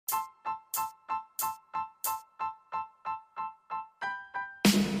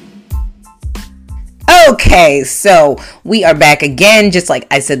Okay, so we are back again, just like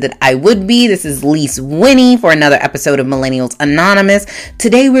I said that I would be. This is Lise Winnie for another episode of Millennials Anonymous.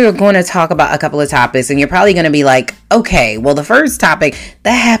 Today we are going to talk about a couple of topics, and you're probably going to be like, okay, well, the first topic,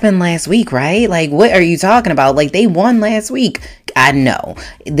 that happened last week, right? Like, what are you talking about? Like, they won last week. I know.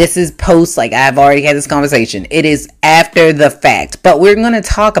 This is post, like, I've already had this conversation. It is after the fact, but we're going to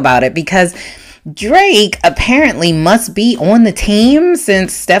talk about it because Drake apparently must be on the team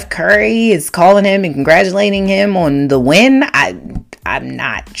since Steph Curry is calling him and congratulating him on the win. I'm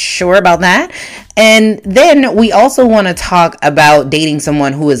not sure about that. And then we also want to talk about dating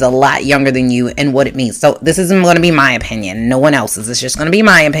someone who is a lot younger than you and what it means. So this isn't going to be my opinion. No one else's. It's just going to be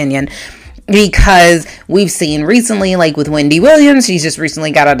my opinion. Because we've seen recently, like with Wendy Williams, she's just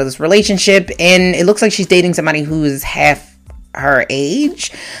recently got out of this relationship and it looks like she's dating somebody who's half her age.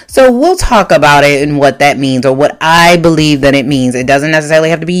 So we'll talk about it and what that means, or what I believe that it means. It doesn't necessarily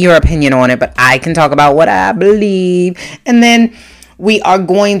have to be your opinion on it, but I can talk about what I believe. And then we are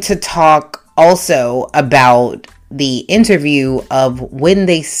going to talk also about the interview of When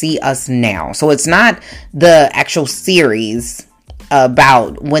They See Us Now. So it's not the actual series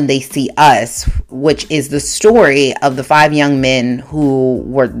about When They See Us, which is the story of the 5 young men who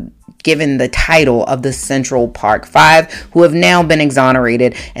were given the title of the Central Park 5, who have now been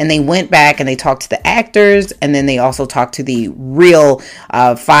exonerated. And they went back and they talked to the actors, and then they also talked to the real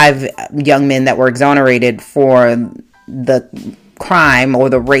 5 young men that were exonerated for the crime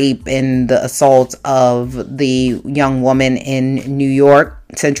or the rape and the assault of the young woman in New York,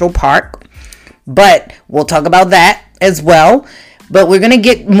 Central Park. But we'll talk about that as well. But we're going to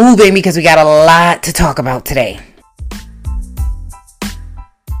get moving because we got a lot to talk about today.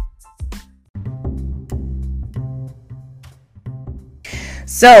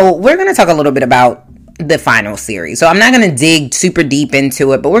 So we're going to talk a little bit about the final series. So I'm not going to dig super deep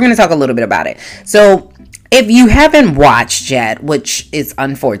into it, but we're going to talk a little bit about it. So if you haven't watched yet, which is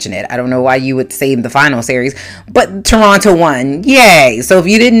unfortunate, I don't know why you would save the final series, but Toronto won. Yay. So if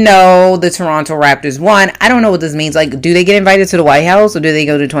you didn't know, the Toronto Raptors won. I don't know what this means. Like, do they get invited to the White House, or do they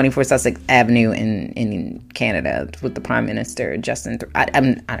go to 24 Sussex Avenue in Canada with the Prime Minister, Justin? I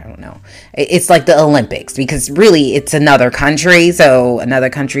don't know. It's like the Olympics, because really it's another country. So another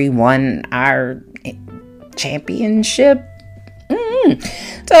country won our championship.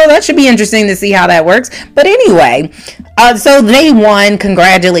 So that should be interesting to see how that works. But anyway, so they won.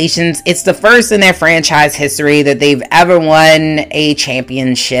 Congratulations. It's the first in their franchise history that they've ever won a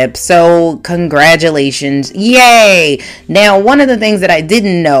championship. So congratulations. Yay. Now, one of the things that I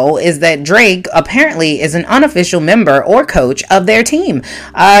didn't know is that Drake apparently is an unofficial member or coach of their team.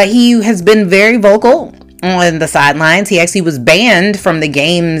 He has been very vocal on the sidelines. He actually was banned from the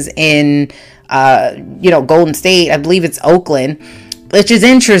games in Golden State. I believe it's Oakland, which is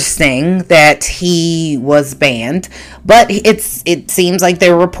interesting that he was banned. But it seems like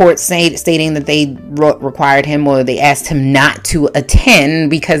there were reports stating that they required him, or they asked him not to attend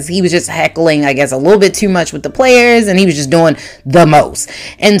because he was just heckling, I guess, a little bit too much with the players, and he was just doing the most.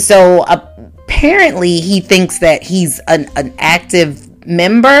 And so apparently he thinks that he's an active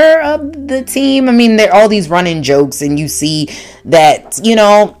member of the team. I mean, there are all these running jokes, and you see that,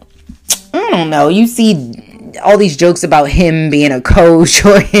 I don't know, you see all these jokes about him being a coach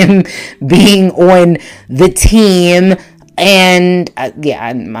or him being on the team. And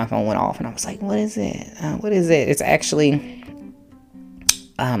my phone went off and I was like, what is it? It's actually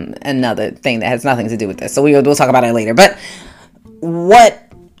another thing that has nothing to do with this. So we'll talk about it later. But what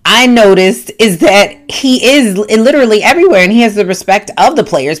I noticed is that he is literally everywhere, and he has the respect of the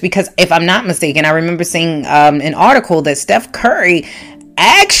players, because if I'm not mistaken, I remember seeing an article that Steph Curry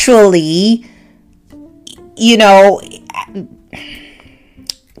actually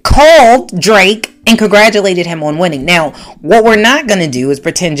called Drake and congratulated him on winning. Now, what we're not going to do is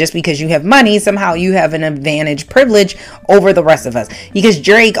pretend just because you have money, somehow you have an advantage, privilege over the rest of us. Because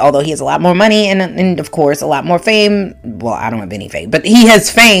Drake, although he has a lot more money and of course a lot more fame, well, I don't have any fame, but he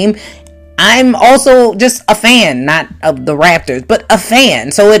has fame. I'm also just a fan, not of the Raptors, but a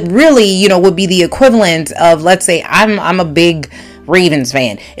fan. So it really, would be the equivalent of, let's say I'm a big Ravens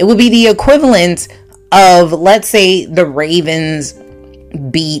fan. It would be the equivalent of, let's say, the Ravens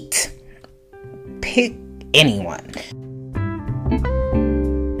pick anyone.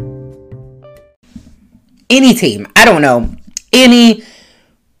 Any team. I don't know. Any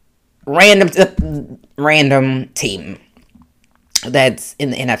random team that's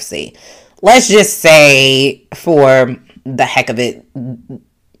in the NFC. Let's just say, for the heck of it,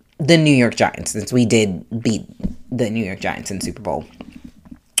 the New York Giants, since we did beat the New York Giants in Super Bowl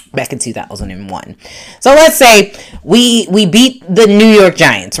back in 2001. So let's say we beat the New York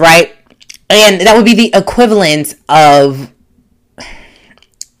Giants, right? And that would be the equivalent of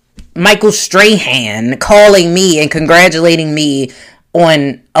Michael Strahan calling me and congratulating me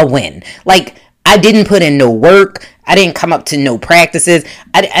on a win. Like, I didn't put in no work. I didn't come up to no practices.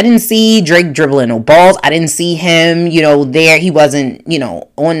 I didn't see Drake dribbling no balls. I didn't see him, there. He wasn't,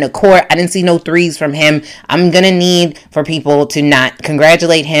 on the court. I didn't see no threes from him. I'm going to need for people to not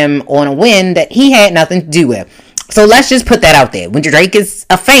congratulate him on a win that he had nothing to do with. So let's just put that out there. When Drake is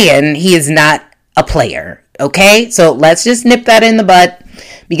a fan, he is not a player. Okay? So let's just nip that in the butt,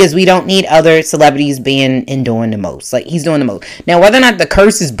 because we don't need other celebrities being and doing the most. Like, he's doing the most. Now, whether or not the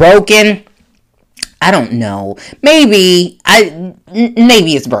curse is broken, I don't know. Maybe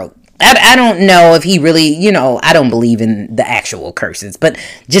it's broke. I don't know if he really, I don't believe in the actual curses, but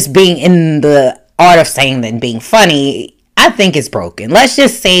just being in the art of saying that and being funny, I think it's broken. Let's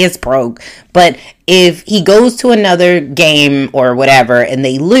just say it's broke. But if he goes to another game or whatever and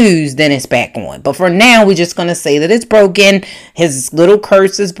they lose, then it's back on. But for now, we're just going to say that it's broken. His little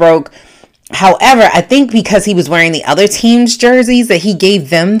curse is broke. However, I think because he was wearing the other team's jerseys that he gave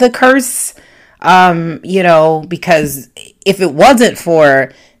them the curse. Because if it wasn't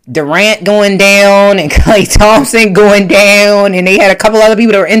for Durant going down and Klay Thompson going down and they had a couple other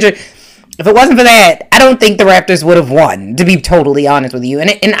people that were injured, if it wasn't for that, I don't think the Raptors would have won, to be totally honest with you.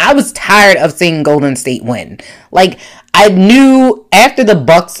 And I was tired of seeing Golden State win. Like, I knew after the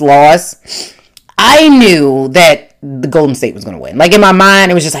Bucks loss, I knew that the Golden State was going to win. Like, in my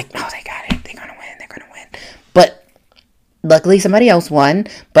mind, it was just like, oh, they got it. They're going to win. They're going to win. But luckily, somebody else won.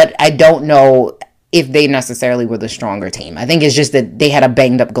 But I don't know if they necessarily were the stronger team. I think it's just that they had a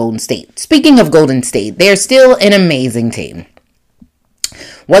banged up Golden State. Speaking of Golden State, they're still an amazing team.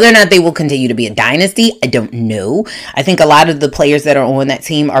 Whether or not they will continue to be a dynasty, I don't know. I think a lot of the players that are on that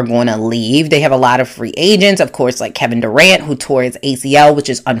team are going to leave. They have a lot of free agents, of course, like Kevin Durant, who tore his ACL, which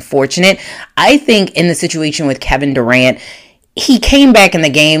is unfortunate. I think in the situation with Kevin Durant, he came back in the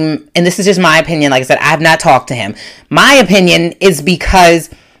game, and this is just my opinion. Like I said, I have not talked to him. My opinion is because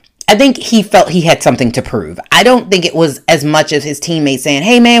I think he felt he had something to prove. I don't think it was as much as his teammates saying,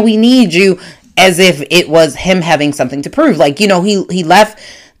 hey, man, we need you, as if it was him having something to prove. Like, he left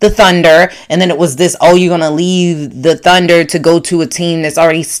the Thunder, and then it was this, oh, you're going to leave the Thunder to go to a team that's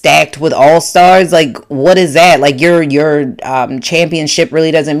already stacked with all-stars? Like, what is that? Like, your championship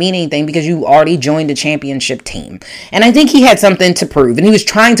really doesn't mean anything because you already joined a championship team. And I think he had something to prove, and he was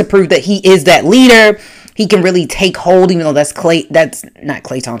trying to prove that he is that leader. He can really take hold, even though that's not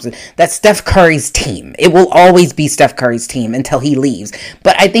Klay Thompson. That's Steph Curry's team. It will always be Steph Curry's team until he leaves.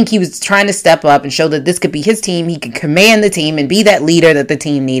 But I think he was trying to step up and show that this could be his team. He could command the team and be that leader that the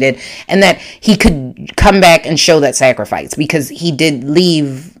team needed. And that he could come back and show that sacrifice, because he did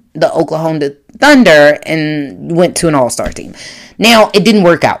leave the Oklahoma Thunder and went to an all-star team. Now, it didn't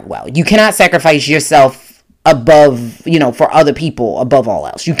work out well. You cannot sacrifice yourself above, for other people above all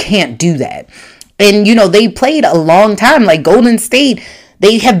else. You can't do that. And, they played a long time. Like, Golden State,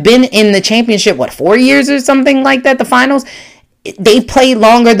 they have been in the championship, 4 years or something like that, the finals? They play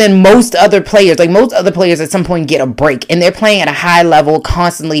longer than most other players. Like, most other players at some point get a break. And they're playing at a high level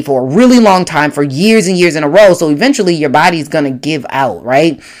constantly for a really long time, for years and years in a row. So eventually your body's going to give out,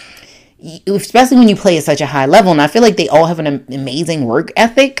 right? Especially when you play at such a high level. And I feel like they all have an amazing work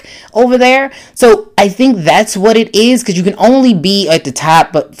ethic over there. So I think that's what it is, because you can only be at the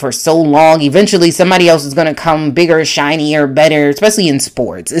top but for so long. Eventually somebody else is going to come bigger, shinier, better, especially in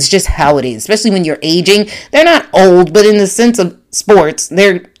sports. It's just how it is, especially when you're aging. They're not old, but in the sense of sports,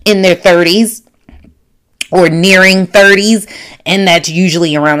 they're in their 30s or nearing 30s. And that's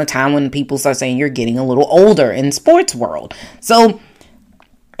usually around the time when people start saying you're getting a little older in sports world. So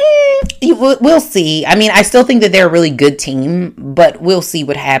we'll see. I mean, I still think that they're a really good team, but we'll see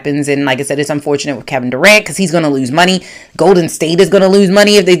what happens. And like I said, it's unfortunate with Kevin Durant because he's going to lose money. Golden State is going to lose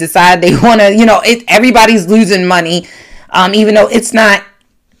money if they decide they want to, everybody's losing money, even though it's not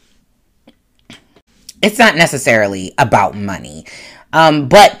necessarily about money.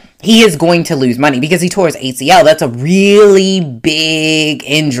 But he is going to lose money because he tore his ACL. That's a really big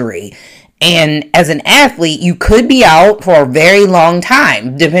injury. And as an athlete, you could be out for a very long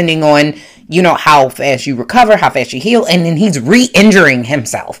time, depending on, how fast you recover, how fast you heal. And then he's re-injuring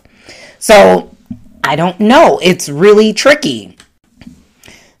himself. So I don't know. It's really tricky.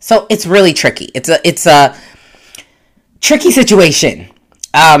 It's a tricky situation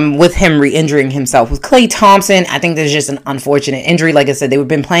with him re-injuring himself. With Klay Thompson, I think there's just an unfortunate injury. Like I said, they've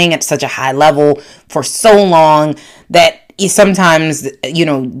been playing at such a high level for so long that sometimes,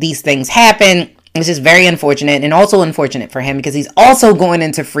 these things happen. It's just very unfortunate, and also unfortunate for him because he's also going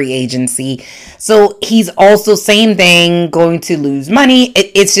into free agency. So he's also, same thing, going to lose money.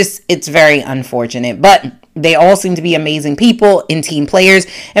 It's very unfortunate. But they all seem to be amazing people and team players.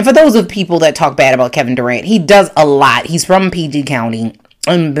 And for those of people that talk bad about Kevin Durant, he does a lot. He's from PG County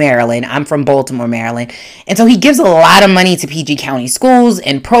in Maryland. I'm from Baltimore, Maryland. And so he gives a lot of money to PG County schools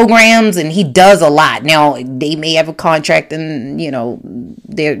and programs, and he does a lot. Now, they may have a contract and,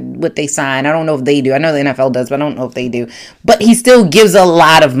 what they sign. I don't know if they do. I know the NFL does, but I don't know if they do. But he still gives a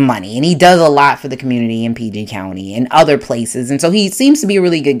lot of money, and he does a lot for the community in PG County and other places. And so he seems to be a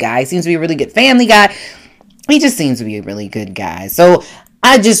really good guy. He seems to be a really good family guy. He just seems to be a really good guy. So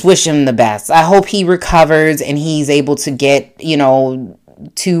I just wish him the best. I hope he recovers and he's able to get,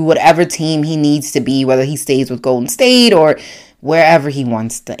 to whatever team he needs to be, whether he stays with Golden State or wherever he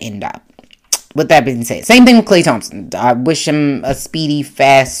wants to end up. With that being said, same thing with Klay Thompson. I wish him a speedy,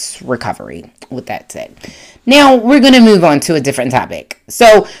 fast recovery. With that said, now we're going to move on to a different topic.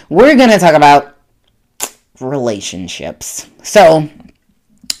 So we're going to talk about relationships. So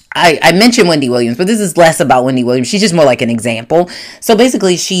I mentioned Wendy Williams, but this is less about Wendy Williams. She's just more like an example. So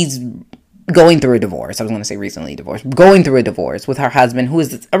basically, she's going through a divorce. I was going to say recently divorced. Going through a divorce with her husband, who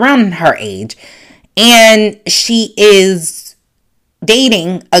is around her age. And she is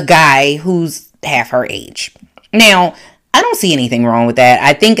dating a guy who's half her age. Now, I don't see anything wrong with that.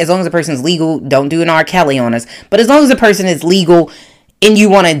 I think as long as the person's legal, don't do an R. Kelly on us. But as long as the person is legal and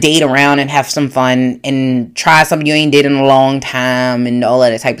you want to date around and have some fun and try something you ain't dated in a long time and all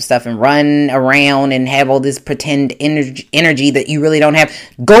of that type of stuff and run around and have all this pretend energy that you really don't have,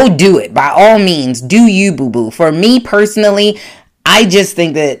 go do it. By all means, do you, boo-boo. For me personally, I just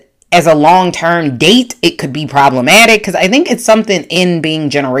think that as a long-term date, it could be problematic because I think it's something in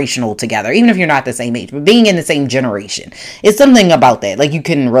being generational together, even if you're not the same age, but being in the same generation. It's something about that. Like, you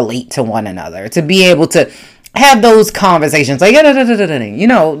can relate to one another, to be able to have those conversations, like,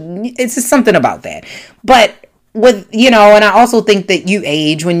 it's just something about that. But with, and I also think that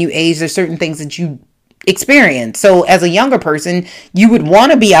when you age, there's certain things that you experience. So as a younger person, you would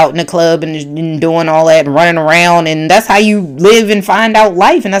want to be out in the club and doing all that and running around, and that's how you live and find out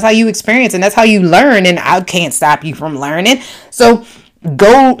life, and that's how you experience, and that's how you learn, and I can't stop you from learning. So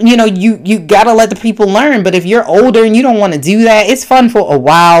go, you gotta let the people learn. But if you're older and you don't want to do that, it's fun for a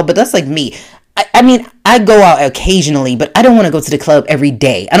while, but that's like me. I mean, I go out occasionally, but I don't want to go to the club every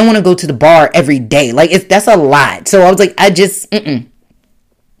day. I don't want to go to the bar every day. Like, that's a lot. So I was like,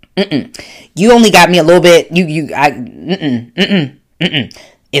 you only got me a little bit.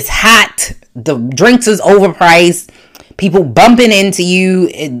 It's hot. The drinks is overpriced. People bumping into you.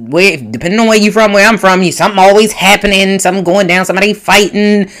 Depending on where you from, where I'm from, something always happening. Something going down. Somebody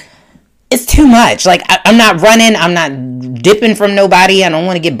fighting. It's too much. Like, I'm not running. I'm not dipping from nobody. I don't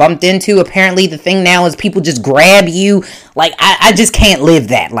want to get bumped into. Apparently, the thing now is people just grab you. Like, I just can't live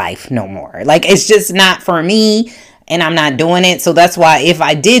that life no more. Like, it's just not for me, and I'm not doing it. So that's why if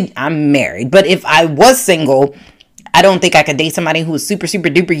I did, I'm married. But if I was single, I don't think I could date somebody who was super, super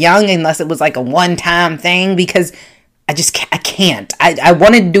duper young unless it was like a one-time thing, because I can't. I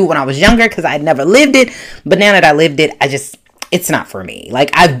wanted to do it when I was younger because I had never lived it. But now that I lived it, it's not for me.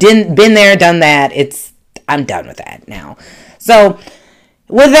 Like, I've been there, done that. I'm done with that now. So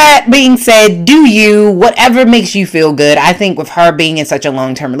with that being said, do you, whatever makes you feel good. I think with her being in such a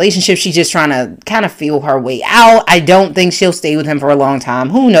long-term relationship, she's just trying to kind of feel her way out. I don't think she'll stay with him for a long time.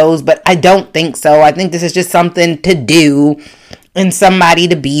 Who knows? But I don't think so. I think this is just something to do and somebody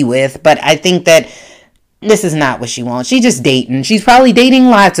to be with. But I think that this is not what she wants. She's just dating. She's probably dating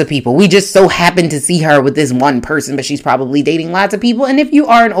lots of people. We just so happen to see her with this one person, but she's probably dating lots of people. And if you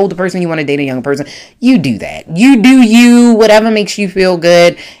are an older person, you want to date a younger person, you do that. You do you, whatever makes you feel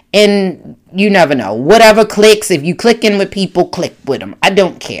good. And you never know. Whatever clicks, if you click in with people, click with them. I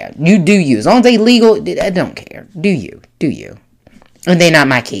don't care. You do you. As long as they legal, I don't care. Do you. Do you. And they're not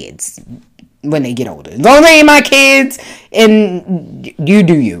my kids when they get older. As long as they ain't my kids, and you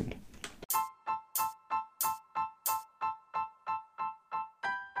do you.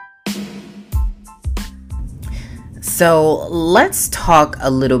 So let's talk a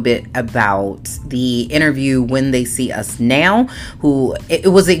little bit about the interview When They See Us Now,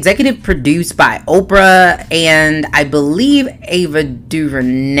 it was executive produced by Oprah and I believe Ava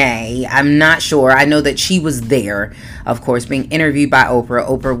DuVernay. I'm not sure. I know that she was there, of course, being interviewed by Oprah.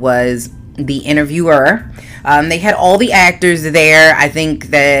 Oprah was the interviewer. They had all the actors there. I think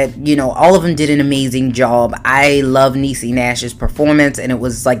that, all of them did an amazing job. I love Niecy Nash's performance, and it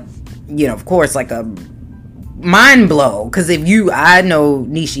was like, of course, like a mind blow. Because I know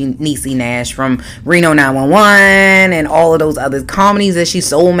Niecy Nash from Reno 911 and all of those other comedies that she's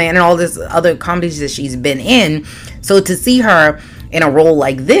Soul Man and all this other comedies that she's been in. So to see her in a role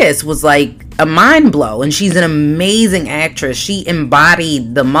like this was like a mind blow. And she's an amazing actress. She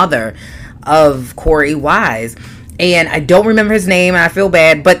embodied the mother of Corey Wise. And I don't remember his name, and I feel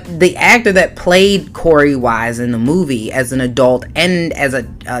bad, but the actor that played Corey Wise in the movie as an adult and as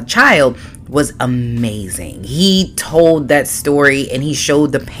a child was amazing. He told that story, and he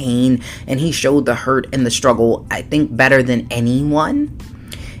showed the pain, and he showed the hurt and the struggle, I think, better than anyone.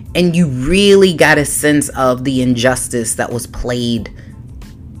 And you really got a sense of the injustice that was played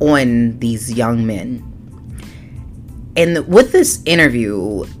on these young men. And with this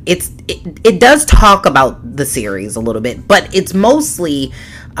interview, it does talk about the series a little bit, but it's mostly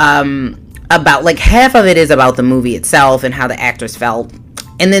about, like, half of it is about the movie itself and how the actors felt.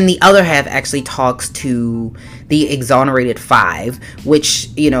 And then the other half actually talks to the exonerated five, which,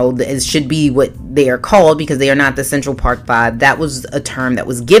 you know, should be what they are called because they are not the Central Park Five. That was a term that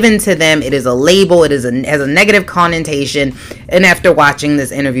was given to them. It is a label. It has a negative connotation. And after watching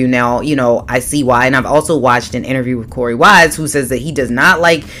this interview now, you know, I see why. And I've also watched an interview with Corey Wise, who says that he does not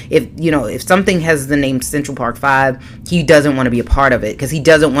like, if something has the name Central Park Five, he doesn't want to be a part of it because he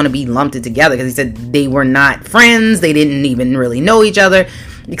doesn't want to be lumped together, because he said they were not friends. They didn't even really know each other,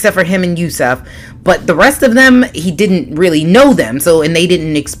 except for him and Yusuf. But the rest of them, he didn't really know them. And they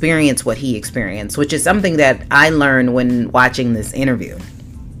didn't experience what he experienced, which is something that I learned when watching this interview.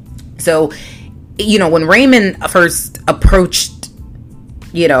 So, you know, when Raymond first approached,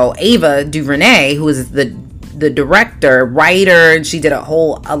 you know, Ava DuVernay, who is the director, writer, and she did a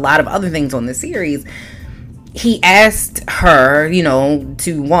lot of other things on the series, he asked her, you know,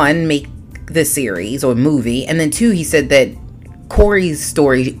 to, one, make the series or movie, and then two, he said that Corey's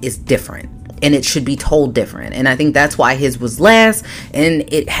story is different and it should be told different. And I think that's why his was last,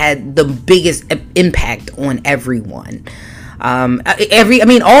 and it had the biggest impact on everyone. All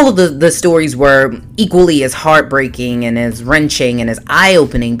of the stories were equally as heartbreaking and as wrenching and as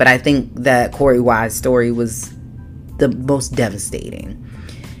eye-opening, but I think that Corey Wise story was the most devastating.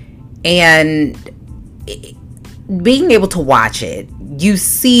 And being able to watch it, you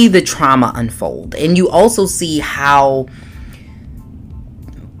see the trauma unfold, and you also see how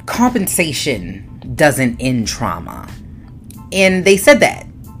compensation doesn't end trauma. And they said that.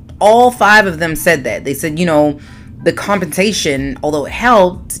 All five of them said that. They said, you know, the compensation, although it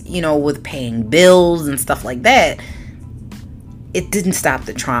helped, you know, with paying bills and stuff like that, it didn't stop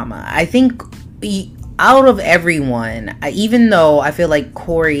the trauma. I think out of everyone, even though I feel like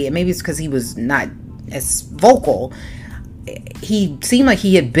Corey, and maybe it's because he was not as vocal, he seemed like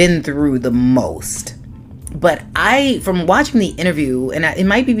he had been through the most. But from watching the interview, and it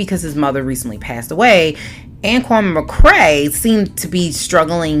might be because his mother recently passed away, and Kwame McCrae seemed to be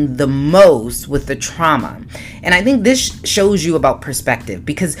struggling the most with the trauma. And I think this shows you about perspective,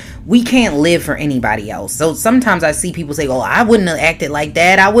 because we can't live for anybody else. So sometimes I see people say, oh, I wouldn't have acted like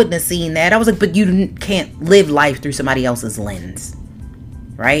that. I wouldn't have seen that. I was like, but you can't live life through somebody else's lens,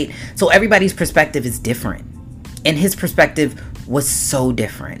 right? So everybody's perspective is different. And his perspective was so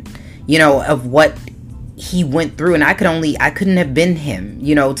different, you know, of what he went through. And I couldn't have been him,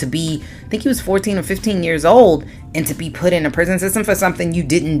 you know, to be, I think he was 14 or 15 years old, and to be put in a prison system for something you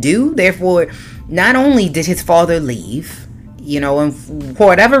didn't do. Therefore, not only did his father leave, you know, and for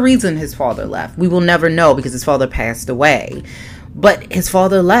whatever reason his father left, we will never know because his father passed away, but his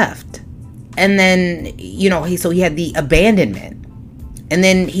father left. And then, you know, he had the abandonment, and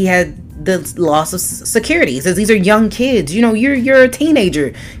then he had the loss of security. He says these are young kids. You know, you're a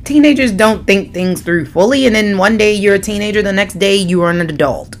teenager. Teenagers don't think things through fully, and then one day you're a teenager, the next day you are an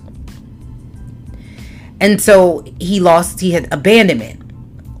adult. And so he had abandonment,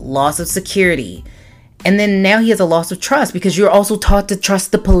 loss of security, and then now he has a loss of trust, because you're also taught to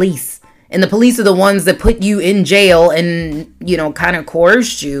trust the police. And the police are the ones that put you in jail and, you know, kind of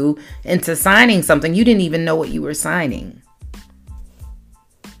coerced you into signing something you didn't even know what you were signing.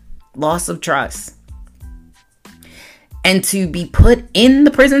 Loss of trust. And to be put in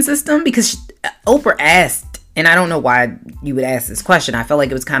the prison system, because Oprah asked, and I don't know why you would ask this question, I felt like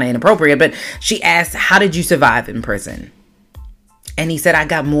it was kind of inappropriate, but she asked, how did you survive in prison? And he said, I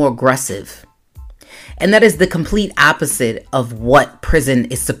got more aggressive. And that is the complete opposite of what prison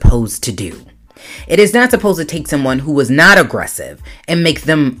is supposed to do. It is not supposed to take someone who was not aggressive and make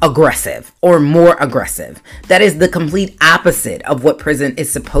them aggressive or more aggressive. That is the complete opposite of what prison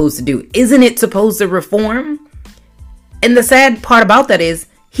is supposed to do. Isn't it supposed to reform? And the sad part about that is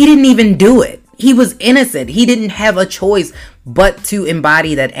he didn't even do it. He was innocent. He didn't have a choice but to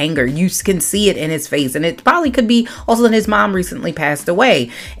embody that anger. You can see it in his face. And it probably could be also that his mom recently passed away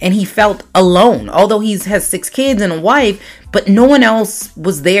and he felt alone. Although he has 6 kids and a wife, but no one else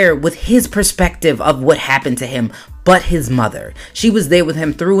was there with his perspective of what happened to him but his mother. She was there with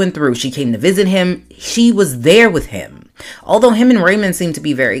him through and through. She came to visit him. She was there with him. Although him and Raymond seem to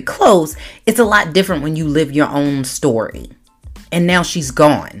be very close, it's a lot different when you live your own story. And now she's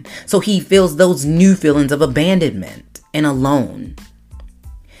gone. So he feels those new feelings of abandonment and alone.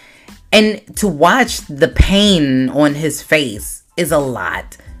 And to watch the pain on his face is a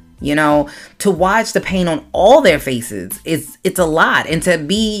lot. You know, to watch the pain on all their faces it's a lot. And to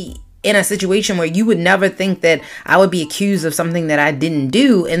be in a situation where you would never think that I would be accused of something that I didn't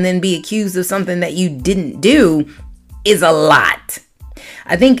do and then be accused of something that you didn't do is a lot.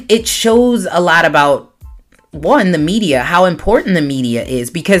 I think it shows a lot about the media, how important the media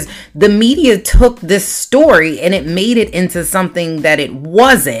is, because the media took this story and it made it into something that it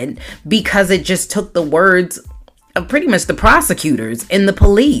wasn't, because it just took the words of pretty much the prosecutors and the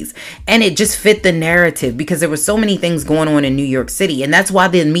police, and it just fit the narrative because there were so many things going on in New York City. And that's why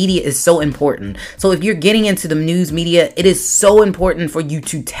the media is so important. So if you're getting into the news media, it is so important for you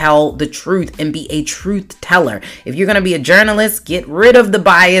to tell the truth and be a truth teller. If you're going to be a journalist, get rid of the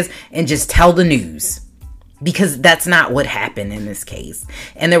bias and just tell the news. Because that's not what happened in this case.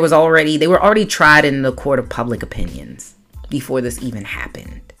 And they were already tried in the court of public opinions before this even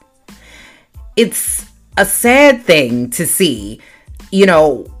happened. It's a sad thing to see, you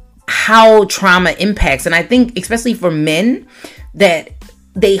know, how trauma impacts. And I think especially for men that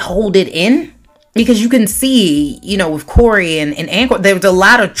they hold it in, because you can see, you know, with Corey and Anchor, there's a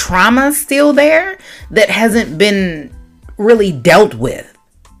lot of trauma still there that hasn't been really dealt with.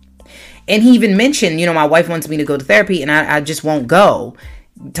 And he even mentioned, you know, my wife wants me to go to therapy and I just won't go.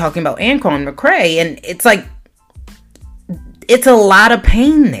 Talking about Anquan McRae. And it's like, it's a lot of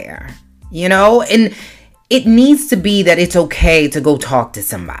pain there, you know? And it needs to be that it's okay to go talk to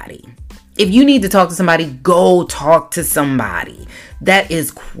somebody. If you need to talk to somebody, go talk to somebody. That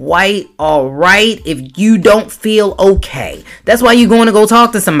is quite all right if you don't feel okay. That's why you're going to go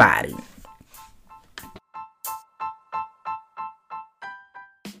talk to somebody.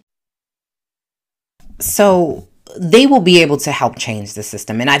 So they will be able to help change the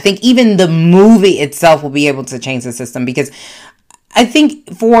system. And I think even the movie itself will be able to change the system, because I think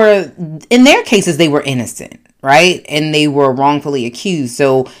in their cases, they were innocent, right? And they were wrongfully accused.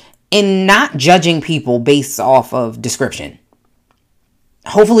 So in not judging people based off of description,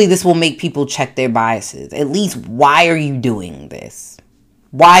 hopefully this will make people check their biases. At least, why are you doing this?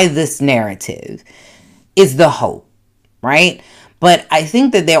 Why this narrative is the hope, right? But I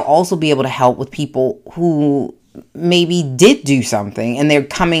think that they'll also be able to help with people who maybe did do something and they're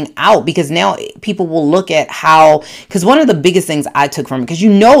coming out, because now people will look at how, because one of the biggest things I took from it, because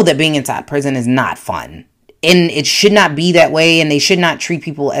you know that being inside prison is not fun and it should not be that way. And they should not treat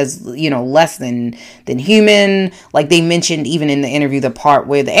people as, you know, less than human. Like they mentioned even in the interview, the part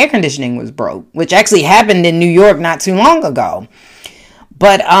where the air conditioning was broke, which actually happened in New York not too long ago.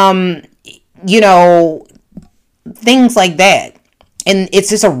 But, you know, things like that. And it's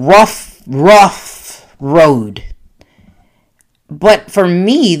just a rough road. But for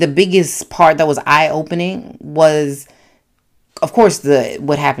me, the biggest part that was eye-opening was, of course,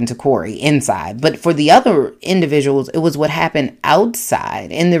 what happened to Corey inside. But for the other individuals, it was what happened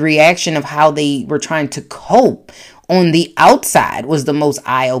outside. And the reaction of how they were trying to cope on the outside was the most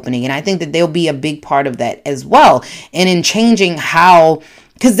eye-opening. And I think that there'll be a big part of that as well. And in changing how,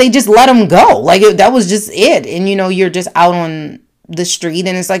 because they just let them go. Like that was just it. And, you know, you're just out on the street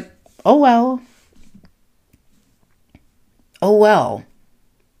and it's like, oh well,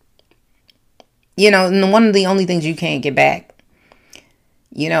 you know. And one of the only things you can't get back,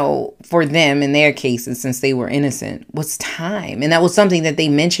 you know, for them in their cases, since they were innocent, was time. And that was something that they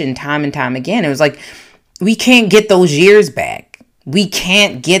mentioned time and time again. It was like, we can't get those years back. We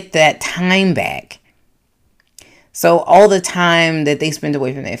can't get that time back. So all the time that they spent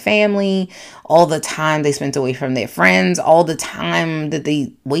away from their family, all the time they spent away from their friends, all the time that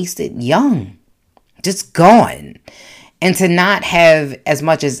they wasted young, just gone. And to not have as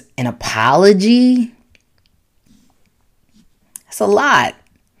much as an apology, that's a lot.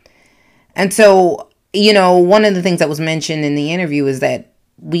 And so, you know, one of the things that was mentioned in the interview is that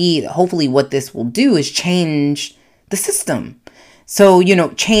hopefully what this will do is change the system. So, you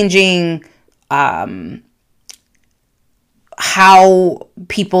know, changing how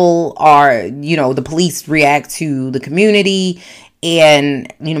people are, you know, the police react to the community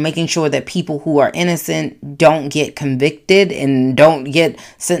and, making sure that people who are innocent don't get convicted and don't get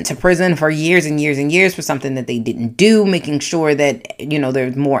sent to prison for years and years and years for something that they didn't do, making sure that,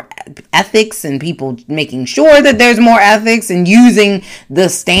 there's more ethics and people making sure that there's more ethics and using the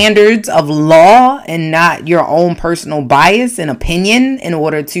standards of law and not your own personal bias and opinion in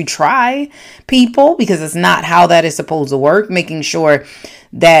order to try people, because it's not how that is supposed to work. Making sure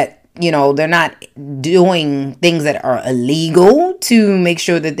that they're not doing things that are illegal to make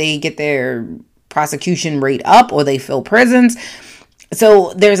sure that they get their prosecution rate up or they fill prisons.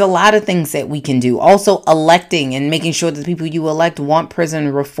 So there's a lot of things that we can do. Also electing and making sure that the people you elect want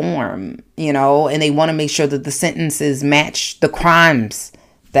prison reform, and they want to make sure that the sentences match the crimes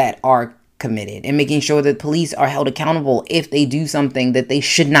that are committed, and making sure that police are held accountable if they do something that they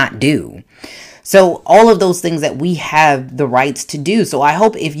should not do. So all of those things that we have the rights to do. So I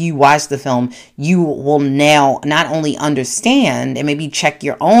hope if you watch the film, you will now not only understand and maybe check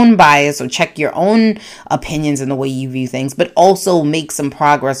your own bias or check your own opinions and the way you view things, but also make some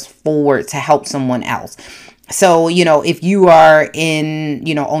progress forward to help someone else. So, if you are in,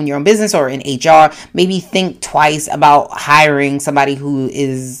 own your own business or in HR, maybe think twice about hiring somebody who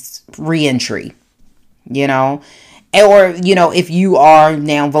is reentry, Or, if you are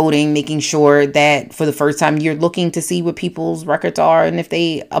now voting, making sure that for the first time you're looking to see what people's records are and if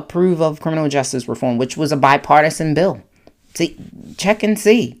they approve of criminal justice reform, which was a bipartisan bill. See, check and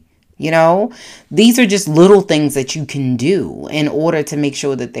see. These are just little things that you can do in order to make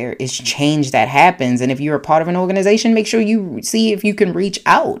sure that there is change that happens. And if you're a part of an organization, make sure you see if you can reach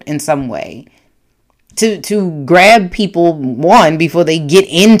out in some way to grab people, one, before they get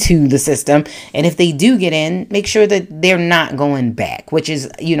into the system. And if they do get in, make sure that they're not going back, which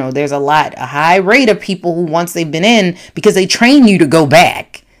is, there's a high rate of people who, once they've been in, because they train you to go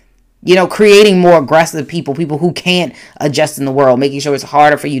back, creating more aggressive people who can't adjust in the world, making sure it's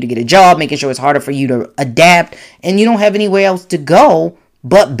harder for you to get a job, making sure it's harder for you to adapt, and you don't have anywhere else to go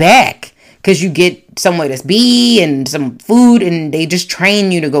but back. Because you get somewhere to be and some food, and they just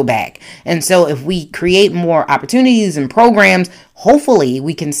train you to go back. And so if we create more opportunities and programs, hopefully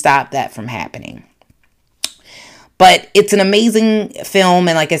we can stop that from happening. But it's an amazing film.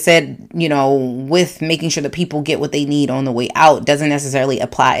 And like I said, with making sure that people get what they need on the way out doesn't necessarily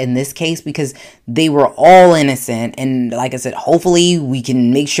apply in this case because they were all innocent. And like I said, hopefully we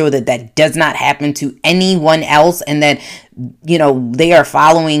can make sure that that does not happen to anyone else, and that, they are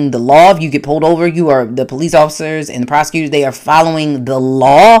following the law. If you get pulled over, the police officers and the prosecutors, they are following the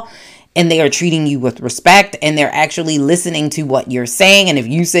law. And they are treating you with respect, and they're actually listening to what you're saying. And if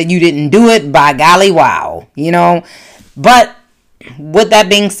you said you didn't do it, by golly, wow, But with that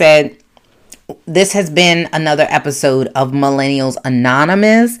being said, this has been another episode of Millennials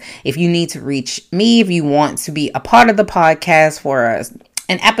Anonymous. If you need to reach me, if you want to be a part of the podcast for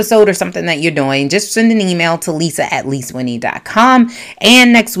an episode or something that you're doing, just send an email to lisa@lisawinnie.com.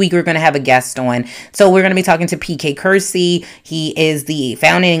 And next week, we're going to have a guest on. So we're going to be talking to PK Kersey. He is the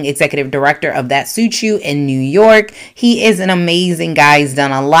founding executive director of That Suits You in New York. He is an amazing guy. He's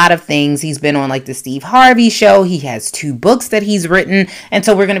done a lot of things. He's been on the Steve Harvey show. He has 2 books that he's written. And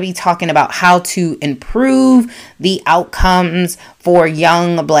so we're going to be talking about how to improve the outcomes for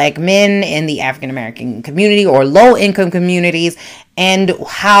young Black men in the African American community or low income communities, and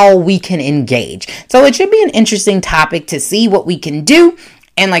how we can engage. So it should be an interesting topic to see what we can do.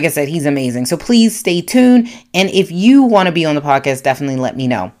 And like I said, he's amazing. So please stay tuned. And if you want to be on the podcast, definitely let me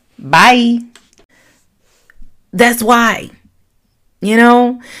know. Bye. That's why,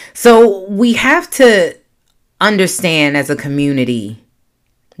 So we have to understand as a community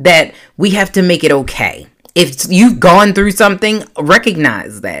that we have to make it okay. If you've gone through something,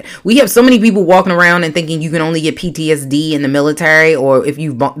 recognize that. We have so many people walking around and thinking you can only get PTSD in the military or if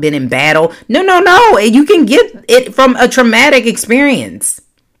you've been in battle. No. You can get it from a traumatic experience.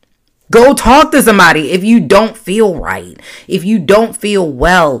 Go talk to somebody if you don't feel right. If you don't feel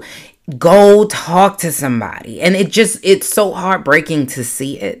well, go talk to somebody. And it's so heartbreaking to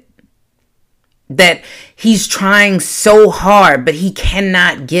see it. That he's trying so hard, but he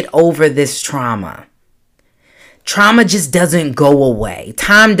cannot get over this trauma. Trauma just doesn't go away.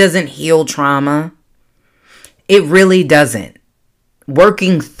 Time doesn't heal trauma. It really doesn't.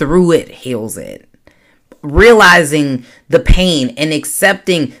 Working through it heals it. Realizing the pain and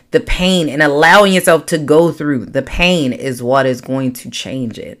accepting the pain and allowing yourself to go through the pain is what is going to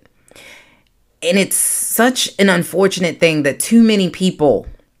change it. And it's such an unfortunate thing that too many people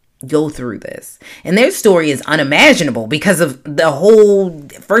go through this. And their story is unimaginable because of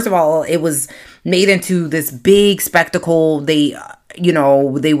first of all, it was made into this big spectacle.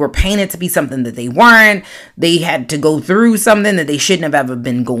 they were painted to be something that they weren't. They had to go through something that they shouldn't have ever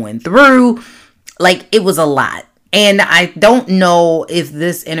been going through. Like, it was a lot. And I don't know if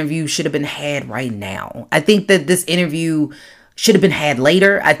this interview should have been had right now. I think that this interview should have been had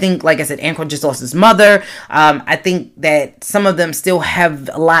later. I think, like I said, Anko just lost his mother. I think that some of them still have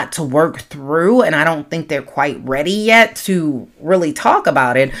a lot to work through, and I don't think they're quite ready yet to really talk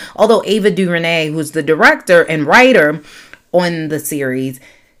about it. Although Ava DuVernay, who's the director and writer on the series,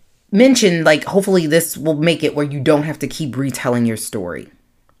 mentioned, like, hopefully this will make it where you don't have to keep retelling your story.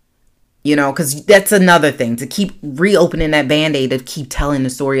 Because that's another thing, to keep reopening that Band-Aid, to keep telling the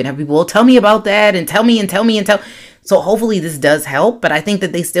story and have people, well, tell me about that and tell me and tell me and tell. So hopefully this does help, but I think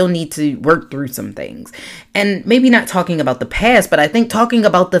that they still need to work through some things. And maybe not talking about the past, but I think talking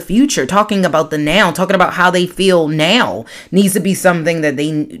about the future, talking about the now, talking about how they feel now needs to be something that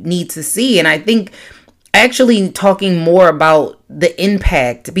they need to see. And I think actually talking more about the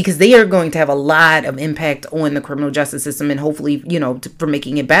impact, because they are going to have a lot of impact on the criminal justice system and hopefully, for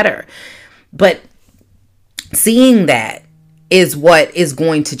making it better. But seeing that is what is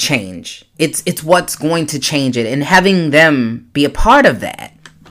going to change. It's what's going to change it. And having them be a part of that